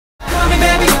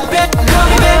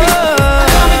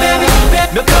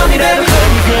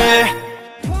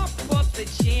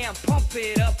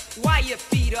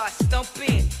feet are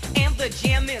stumping, and the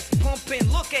jam is pumping.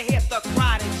 Look ahead, the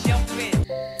crowd is jumping.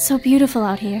 So beautiful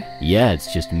out here. Yeah,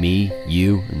 it's just me,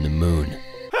 you, and the moon.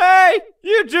 Hey!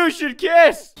 You two should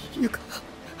kiss! Yuka!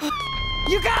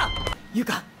 Yuka!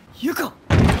 Yuka! Yuka!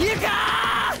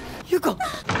 Yuka! Yuka!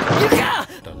 Yuka!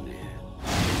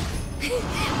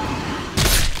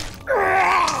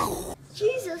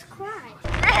 Jesus Christ.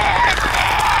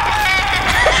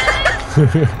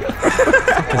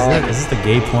 Is this the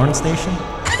gay porn station?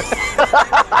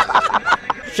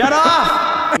 Shut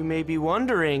up! You may be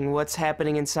wondering what's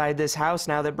happening inside this house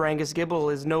now that Brangus Gibble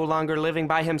is no longer living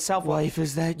by himself. Wife,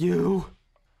 is that you?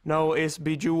 No, it's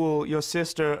Bejewel, your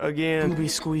sister, again. Booby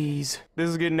squeeze. This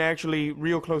is getting actually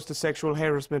real close to sexual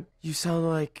harassment. You sound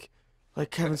like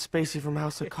Kevin Spacey from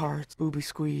House of Cards. Booby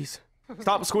squeeze.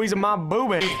 Stop squeezing my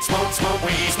booby. Smoke, smoke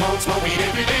weed, smoke weed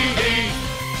every day.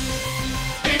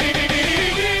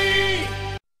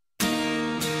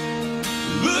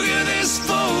 Look at this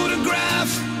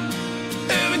photograph.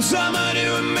 Every time I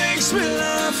do, it makes me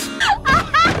laugh.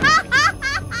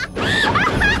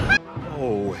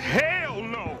 Oh, hell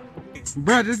no!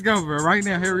 Bruh, just go, bro. Right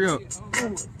now, hurry up.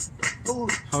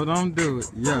 Hold on, do it.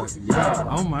 Yeah.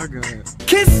 Oh my God.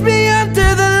 Kiss me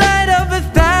under the light of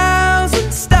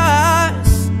 1,000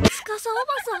 stars.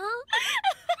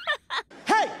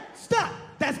 Hey, stop!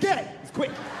 That's gay. It's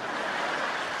quick.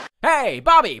 Hey,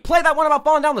 Bobby, play that one about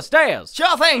falling down the stairs.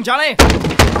 Sure thing, Johnny.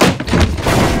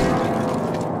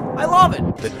 I love it.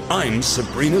 That I'm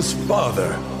Sabrina's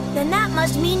father. Then that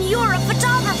must mean you're a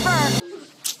photographer.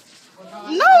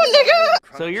 No, nigga.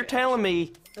 So you're telling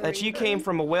me that you came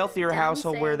from a wealthier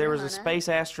household where there was a space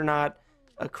astronaut,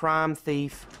 a crime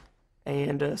thief,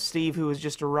 and Steve who was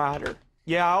just a writer.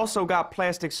 Yeah, I also got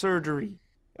plastic surgery.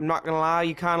 I'm not gonna lie,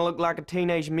 you kinda look like a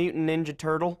teenage mutant ninja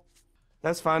turtle.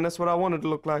 That's fine, that's what I wanted to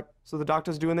look like. So the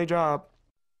doctor's doing their job.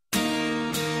 Look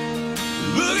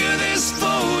at this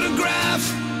photograph.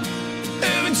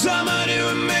 Every time I do,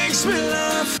 it makes me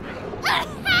laugh.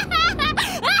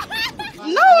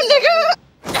 No, nigga.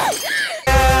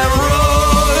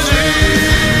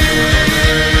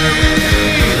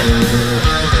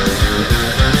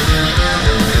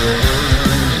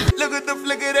 Look at the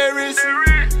flick of their wrist.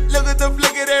 Look at the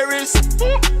flick of their wrist.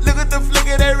 Look at the flick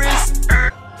of their wrist.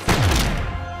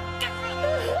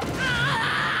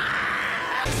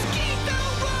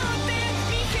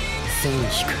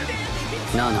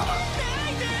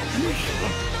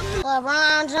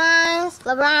 LeBron James,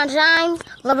 LeBron James,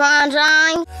 LeBron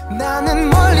James. 나는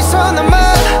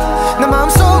멀리서나마 내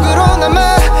마음속으로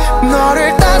남아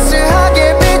너를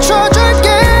따스하게 비춰줄게.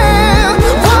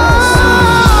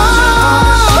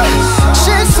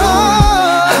 시선,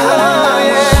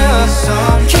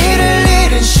 길을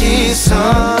잃은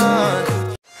시선.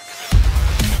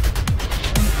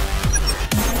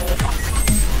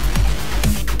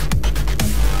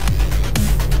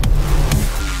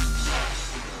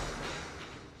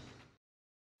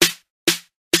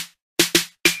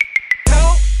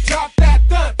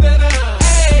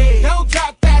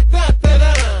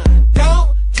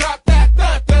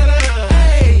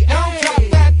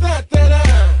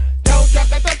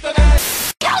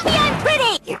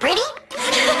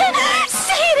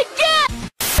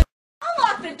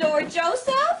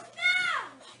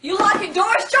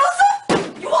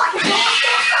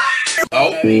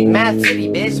 Math City,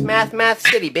 bitch. Math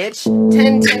City, bitch.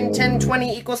 10, 10, 10,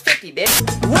 20 equals 50, bitch.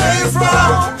 Where you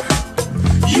from?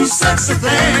 You sexy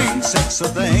thing,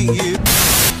 you.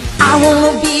 I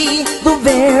wanna be the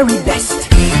very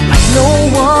best, like no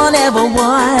one ever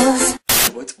was.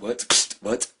 What?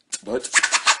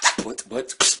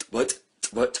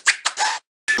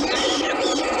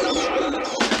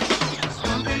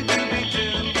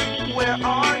 Where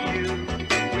are you?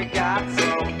 We got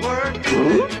some work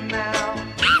to do now.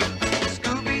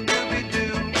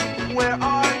 Scooby-Dooby-Doo, where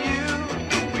are you?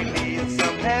 We need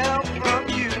some help from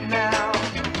you now.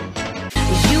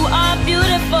 You are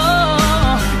beautiful,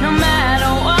 no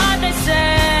matter what they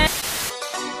say.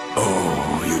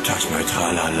 Oh, you touch my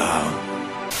tra-la-la.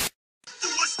 Do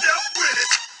a step with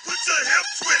it, put your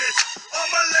hips with it. All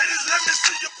my ladies, let me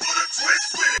see you put a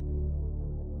twist with it.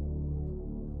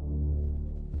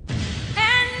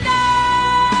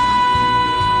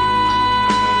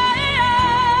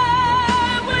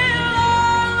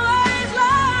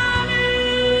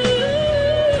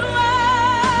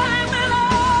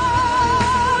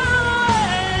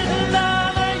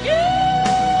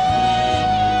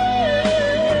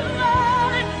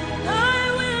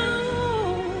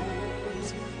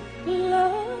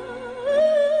 Love.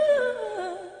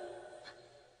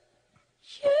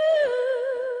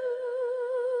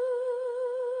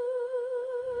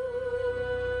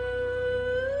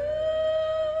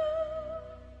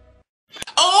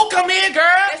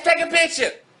 take a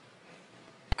picture.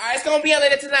 Alright, it's gonna be on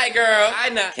later tonight, girl. I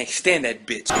know. Can't stand that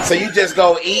bitch. So you just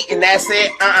go eat and that's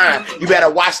it? You better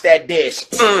wash that dish.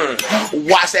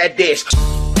 Wash that dish.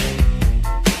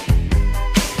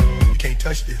 You can't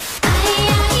touch this.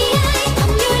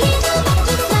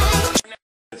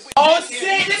 Oh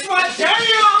shit, this one jam!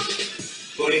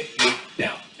 Booty, me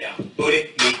down, down.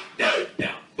 Booty, me down,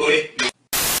 down. Booty, me.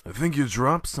 I think you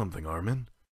dropped something, Armin.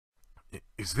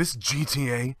 Is this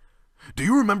GTA? Do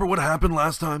you remember what happened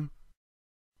last time?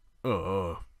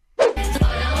 You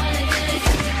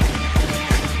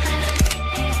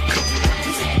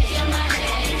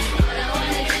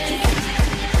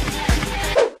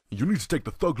need to take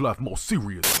the thug life more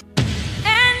serious.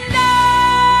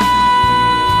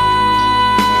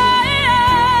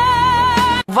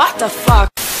 What the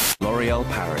fuck? L'Oreal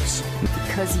Paris.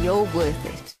 Because you're worth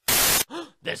it.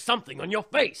 There's something on your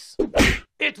face.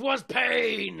 It was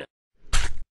pain.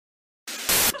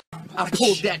 I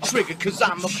pulled that trigger cause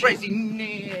I'm a crazy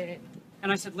nigga. And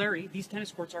I said, Larry, these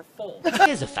tennis courts are full.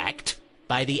 Here's a fact.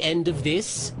 By the end of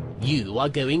this, you are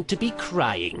going to be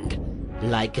crying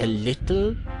like a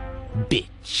little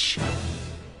bitch.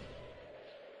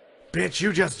 Bitch,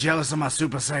 you just jealous of my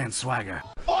Super Saiyan swagger.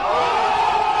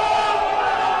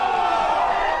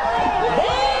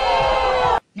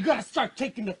 You gotta start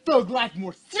taking the thug life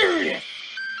more serious.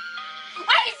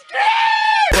 Ice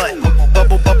cream!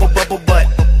 Bubble, bubble, bubble, butt.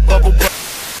 Bubble, butt.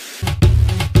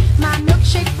 My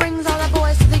milkshake brings all the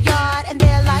boys to the yard, and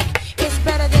they're like, it's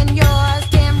better than yours.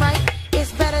 Damn right,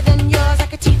 it's better than yours. I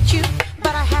could teach you,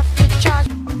 but I have to charge.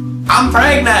 I'm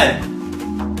pregnant!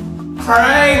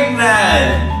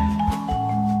 Pregnant!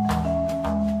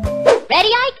 Ready,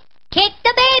 Ike? Kick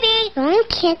the baby. Don't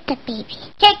kick the baby.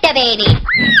 Kick the baby.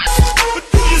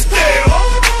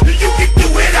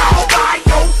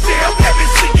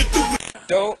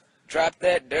 Don't drop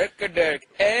that dirk-a-dirk.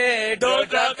 Hey, don't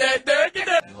drop that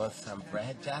dirk-a-dirk. You want some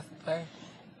bread, Jasper?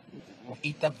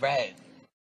 Eat the bread.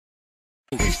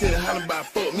 Instead of hollering about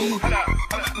fuck me, no,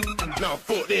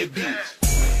 fuck that bitch.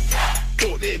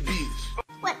 Fuck that bitch.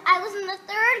 When I was in the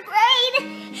 3rd grade,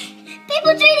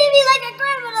 people treated me like a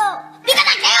criminal because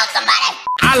I killed somebody.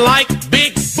 I like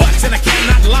big butts and I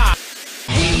cannot lie.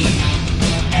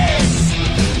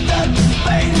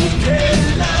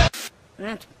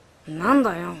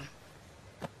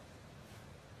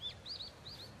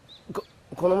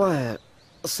この前、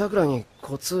さくらに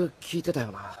コツ聞いてた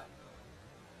よな。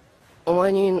お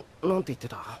前になんて言って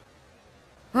た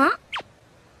？Huh?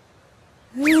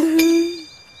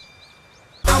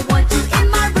 I want you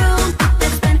in my room.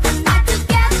 Let's spend the night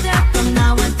together from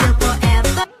now until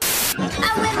forever. I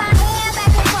whip my hair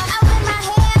back and forth. I whip my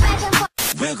hair back and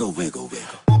forth. Wiggle, wiggle,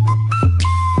 wiggle.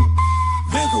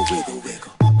 Wiggle, wiggle,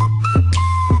 wiggle.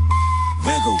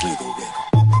 Wiggle, wiggle, wiggle.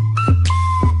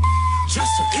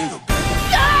 Just a little bit.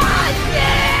 God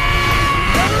damn!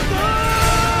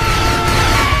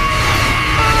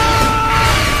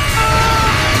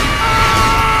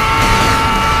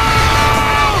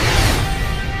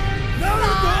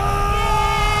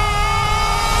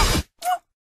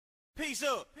 Peace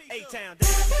up, A-Town.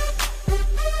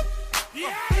 Yeah, yeah.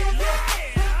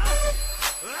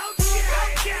 Okay,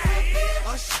 okay.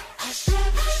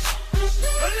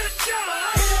 Let's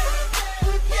go.